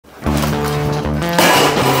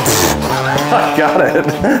Got it.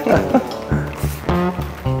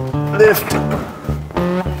 Lift.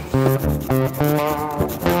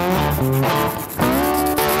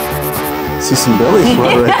 See some belly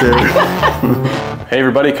flat right there. Hey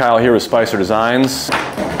everybody, Kyle here with Spicer Designs.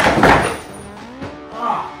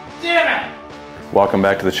 Oh, damn it! Welcome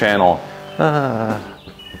back to the channel.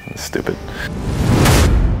 Stupid.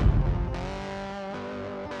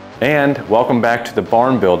 And welcome back to the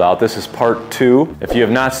barn build out. This is part 2. If you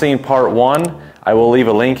have not seen part 1, I will leave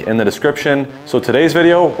a link in the description. So today's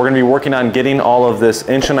video, we're gonna be working on getting all of this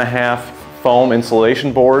 1.5" foam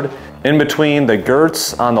insulation board in between the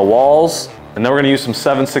girts on the walls. And then we're gonna use some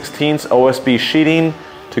 7/16 OSB sheeting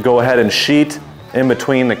to go ahead and sheet in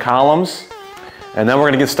between the columns. And then we're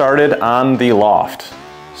gonna get started on the loft.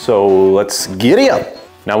 So let's get it.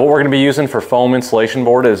 Now what we're gonna be using for foam insulation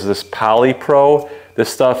board is this Poly Pro. This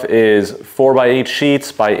stuff is 4x8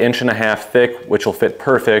 sheets by 1.5" thick, which will fit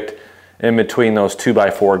perfect in between those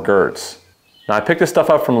 2x4 girts. Now I picked this stuff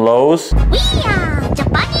up from Lowe's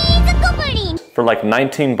for like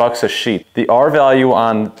 19 bucks a sheet. The R value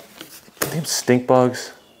on, damn stink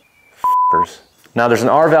bugs, f***ers. Now there's an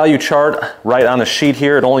R value chart right on the sheet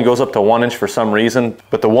here. It only goes up to 1 inch for some reason,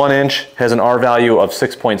 but the 1 inch has an R value of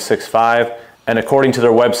 6.65. And according to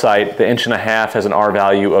their website, the 1.5" has an R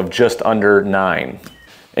value of just under 9.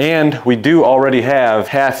 And we do already have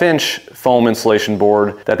 1/2 inch foam insulation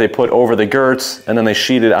board that they put over the girts, and then they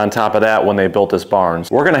sheeted on top of that when they built this barn.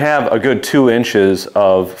 We're gonna have a good 2 inches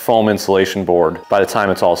of foam insulation board by the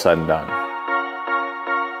time it's all said and done.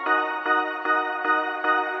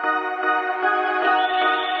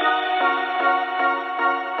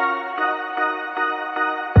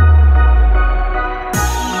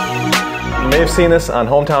 You may have seen this on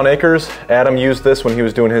Hometown Acres. Adam used this when he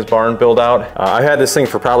was doing his barn build out. I had this thing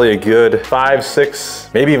for probably a good 5, 6,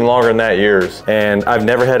 maybe even longer than that years. And I've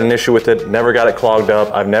never had an issue with it, never got it clogged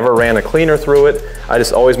up. I've never ran a cleaner through it. I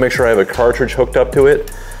just always make sure I have a cartridge hooked up to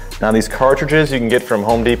it. Now these cartridges you can get from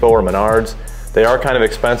Home Depot or Menards. They are kind of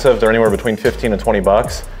expensive. They're anywhere between 15 and 20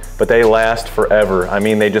 bucks, but they last forever. I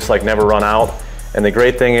mean, they just like never run out. And the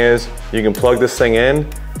great thing is you can plug this thing in,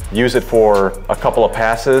 use it for a couple of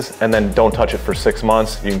passes, and then don't touch it for 6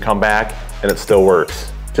 months. You can come back and it still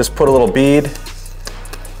works. Just put a little bead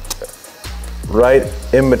right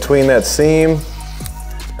in between that seam,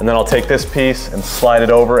 and then I'll take this piece and slide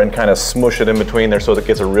it over and kind of smoosh it in between there so that it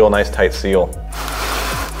gets a real nice tight seal.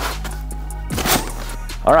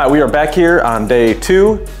 All right, we are back here on day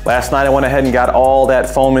 2. Last night I went ahead and got all that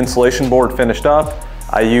foam insulation board finished up.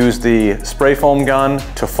 I used the spray foam gun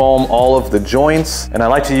to foam all of the joints, and I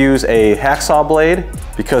like to use a hacksaw blade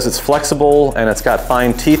because it's flexible and it's got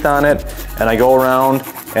fine teeth on it, and I go around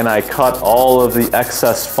and I cut all of the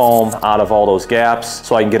excess foam out of all those gaps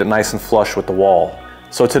so I can get it nice and flush with the wall.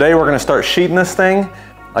 So today we're gonna start sheeting this thing.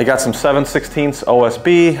 I got some 7/16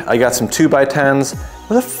 OSB, I got some 2x10s.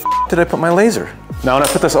 Where the f did I put my laser? Now when I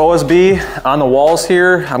put this OSB on the walls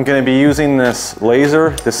here, I'm gonna be using this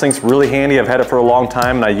laser. This thing's really handy. I've had it for a long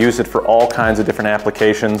time and I use it for all kinds of different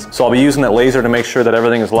applications. So I'll be using that laser to make sure that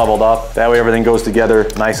everything is leveled up. That way everything goes together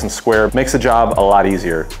nice and square. Makes the job a lot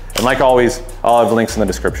easier. And like always, I'll have links in the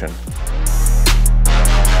description.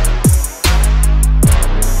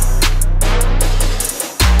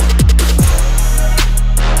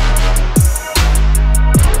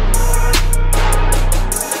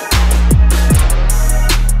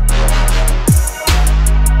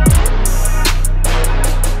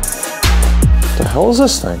 What the hell is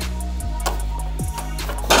this thing?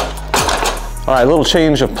 All right, a little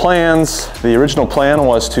change of plans. The original plan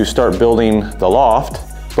was to start building the loft,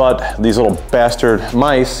 but these little bastard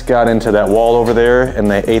mice got into that wall over there and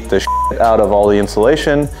they ate the shit out of all the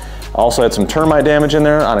insulation. Also had some termite damage in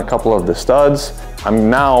there on a couple of the studs. I'm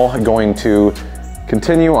now going to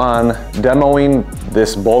continue on demoing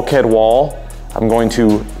this bulkhead wall. I'm going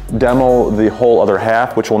to demo the whole other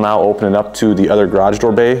half, which will now open it up to the other garage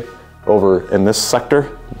door bay over in this sector.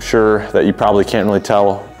 I'm sure that you probably can't really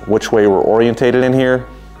tell which way we're orientated in here.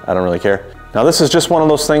 I don't really care. Now this is just one of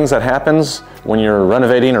those things that happens when you're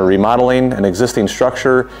renovating or remodeling an existing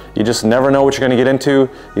structure. You just never know what you're gonna get into.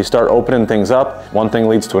 You start opening things up, one thing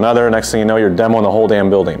leads to another, next thing you know, you're demoing the whole damn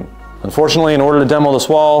building. Unfortunately, in order to demo this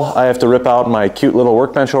wall, I have to rip out my cute little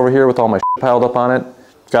workbench over here with all my shit piled up on it.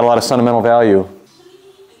 It's got a lot of sentimental value.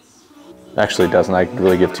 Actually it doesn't, I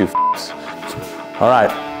really give two f***s. All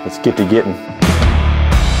right, let's get to getting.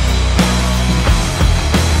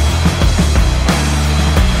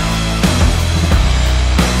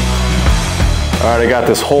 All right, I got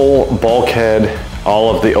this whole bulkhead, all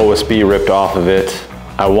of the OSB ripped off of it.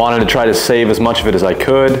 I wanted to try to save as much of it as I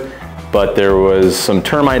could. but there was some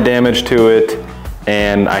termite damage to it,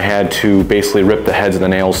 and I had to basically rip the heads of the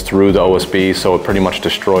nails through the OSB, so it pretty much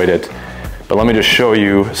destroyed it. But let me just show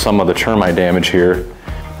you some of the termite damage here.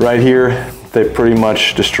 Right here, they pretty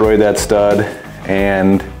much destroyed that stud,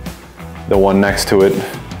 and the one next to it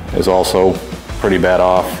is also pretty bad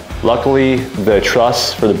off. Luckily, the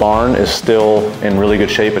truss for the barn is still in really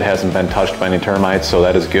good shape. It hasn't been touched by any termites, so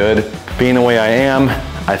that is good. Being the way I am,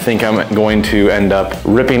 I think I'm going to end up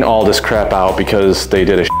ripping all this crap out because they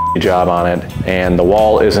did a shitty job on it, and the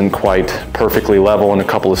wall isn't quite perfectly level in a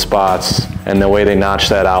couple of spots, and the way they notched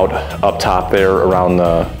that out up top there around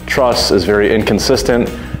the truss is very inconsistent,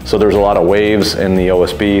 so there's a lot of waves in the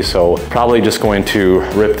OSB, so probably just going to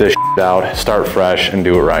rip this out, start fresh, and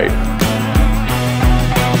do it right.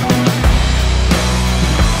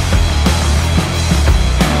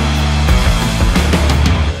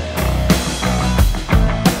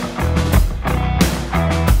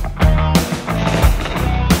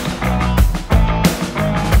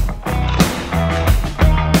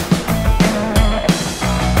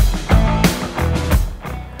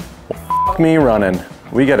 Me running.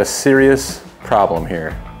 We got a serious problem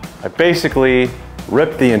here. I basically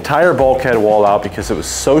ripped the entire bulkhead wall out because it was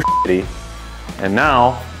so shitty, and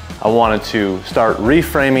now I wanted to start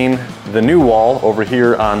reframing the new wall over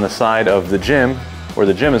here on the side of the gym, where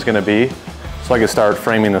the gym is going to be, so I could start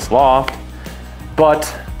framing this loft.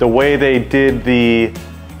 But the way they did the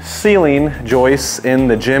ceiling joists in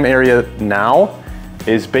the gym area now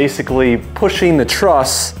is basically pushing the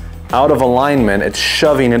truss out of alignment. It's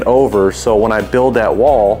shoving it over, so when I build that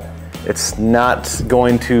wall, it's not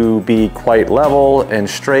going to be quite level and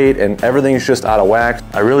straight, and everything's just out of whack.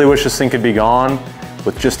 I really wish this thing could be gone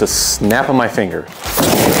with just a snap of my finger.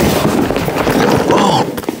 Oh,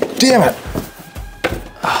 damn it.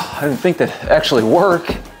 Oh, I didn't think that actually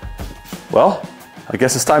work. Well, I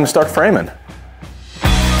guess it's time to start framing.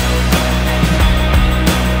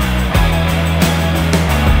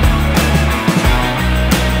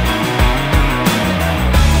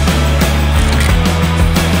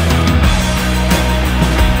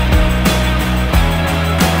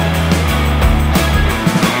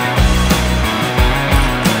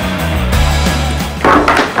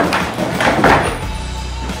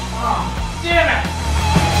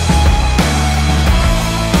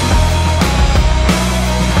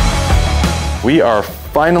 We are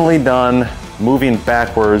finally done moving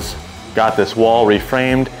backwards, got this wall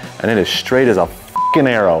reframed, and it is straight as a fucking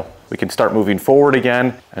arrow. We can start moving forward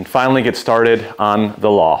again and finally get started on the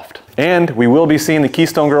loft. And we will be seeing the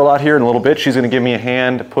Keystone Girl out here in a little bit. She's gonna give me a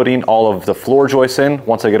hand putting all of the floor joists in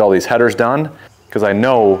once I get all these headers done, because I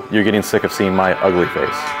know you're getting sick of seeing my ugly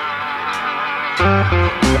face.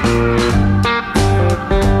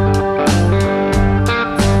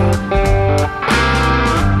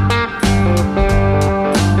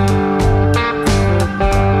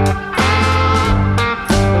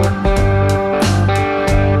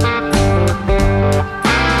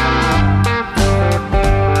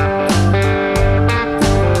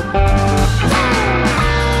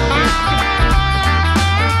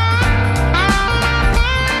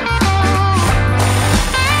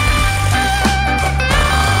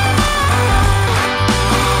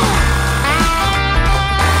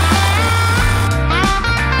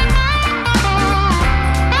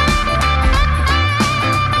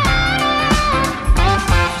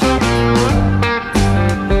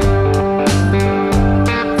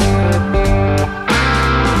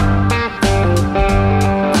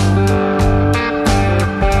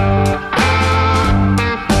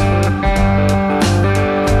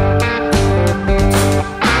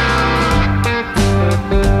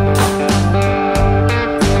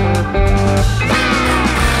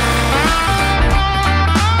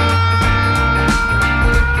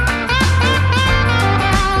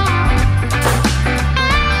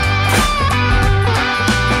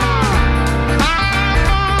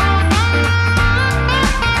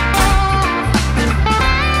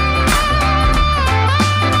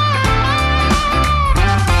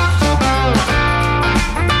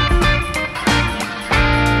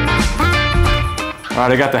 All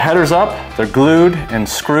right, I got the headers up. They're glued and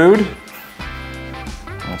screwed.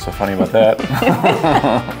 What's so funny about that?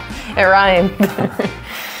 It rhymed.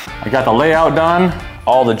 I got the layout done.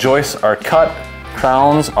 All the joists are cut.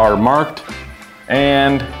 Crowns are marked.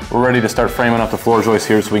 And we're ready to start framing up the floor joists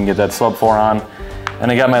here so we can get that subfloor on.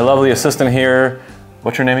 And I got my lovely assistant here.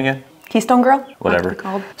 What's your name again? Keystone Girl?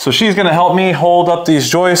 Whatever. So she's gonna help me hold up these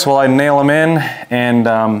joists while I nail them in,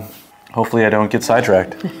 and hopefully I don't get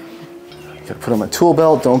sidetracked. Gotta put on my tool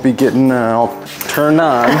belt, don't be getting all turned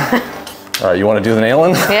on. All right, you wanna do the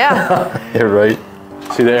nailing? Yeah. Yeah, right.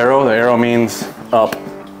 See the arrow? The arrow means up.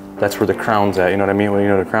 That's where the crown's at, you know what I mean? When you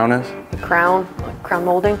know what a crown is? The crown, like crown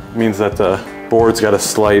molding? It means that the board's got a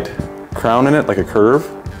slight crown in it, like a curve.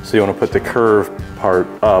 So you want to put the curve part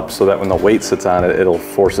up so that when the weight sits on it, it'll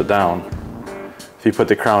force it down. If you put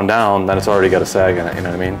the crown down, then it's already got a sag in it, you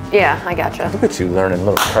know what I mean? Yeah, I gotcha. Look at you learning,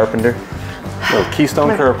 little carpenter. Little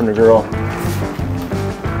Keystone carpenter girl.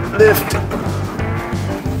 Lift.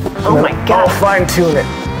 Oh my God. I'll fine tune it.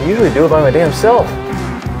 I usually do it by my damn self.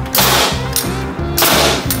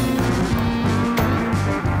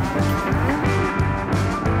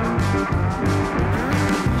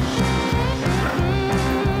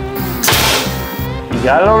 You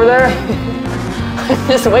got it over there?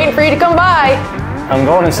 Just waiting for you to come by. I'm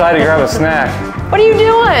going inside to grab a snack. What are you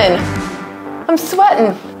doing? I'm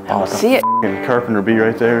sweating. I don't see it. Carpenter bee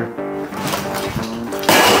right there.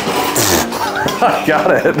 I got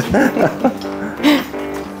it.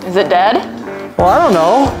 Is it dead? Well, I don't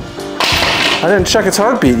know. I didn't check its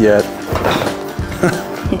heartbeat yet.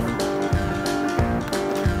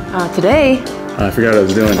 Today. I forgot what I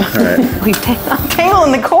was doing. All right. I'm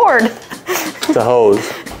tangling the cord. It's a hose.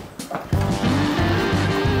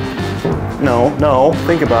 No,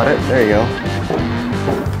 think about it. There you go.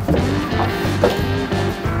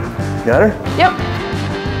 Got her? Yep.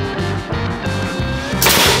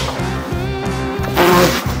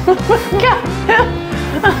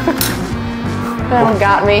 That one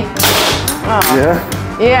got me. Oh. Yeah?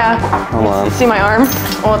 Yeah. Hold on. See my arm?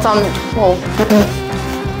 Oh, it's on. Well.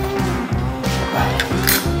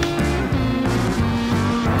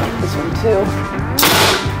 This one too.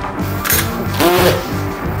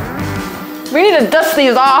 We need to dust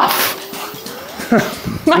these off.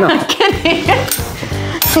 I'm not kidding.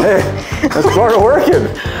 Hey, that's part of working.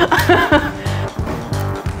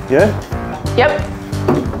 Yeah? Yep.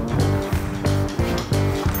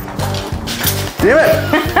 Damn it!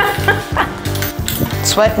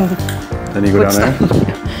 Sweating. Then you go down there.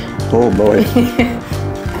 Oh boy.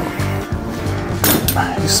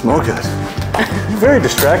 You smell good. Very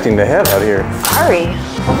distracting to have out here. Sorry.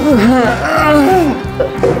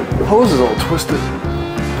 The hose is all twisted.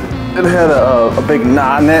 It had a big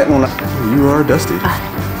knot in it. And you are dusty.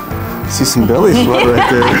 See some belly sweat right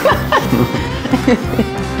there.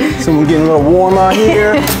 Someone getting a little warm out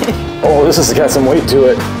here. Oh, this has got some weight to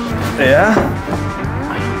it. Yeah?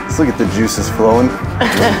 Let's look at the juices flowing.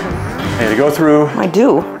 Hey, to go through I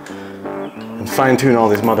do. and fine tune all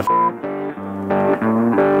these motherfuckers.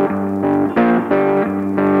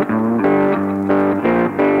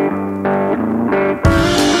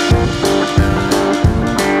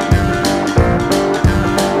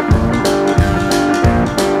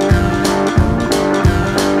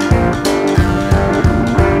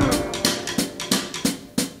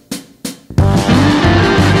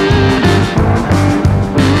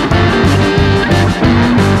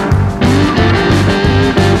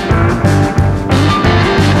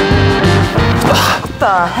 What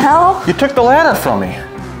the hell? You took the ladder from me.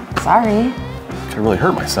 Sorry. Could really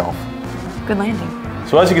hurt myself. Good landing.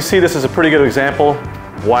 So as you can see, this is a pretty good example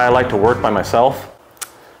of why I like to work by myself.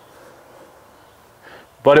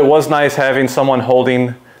 But it was nice having someone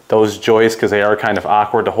holding those joists because they are kind of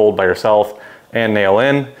awkward to hold by yourself and nail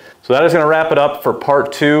in. So that is going to wrap it up for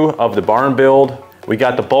part 2 of the barn build. We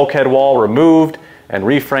got the bulkhead wall removed and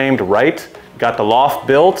reframed right. Got the loft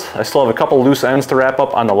built. I still have a couple loose ends to wrap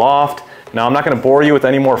up on the loft. Now I'm not going to bore you with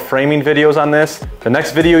any more framing videos on this. The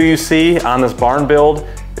next video you see on this barn build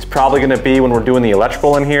is probably going to be when we're doing the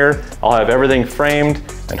electrical in here. I'll have everything framed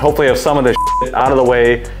and hopefully have some of this shit out of the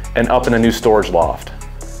way and up in a new storage loft.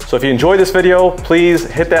 So if you enjoyed this video, please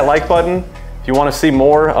hit that like button. If you want to see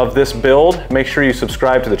more of this build, make sure you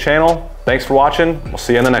subscribe to the channel. Thanks for watching. We'll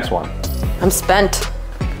see you in the next one. I'm spent.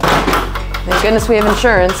 Thank goodness we have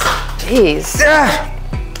insurance. Jeez.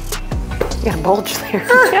 You got a bulge there.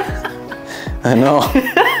 I know. All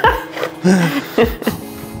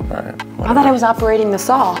I right, thought I was operating the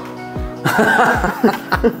saw.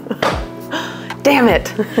 Damn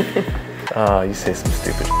it. you say some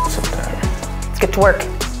stupid shit sometimes. Let's get to work.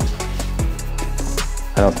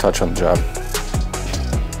 I don't touch on the job.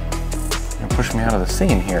 You're gonna push me out of the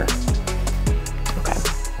scene here. Okay.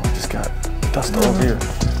 Oh, I just got dust all over here.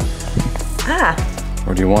 Ah.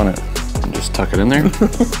 Where do you want it? Just tuck it in there? I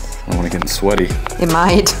don't want to get sweaty. It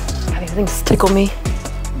might. God, these things tickle me.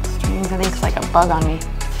 Strings, I think it's like a bug on me.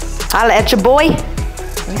 Holla at your boy.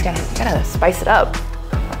 You gotta spice it up.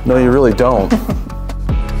 No, you really don't.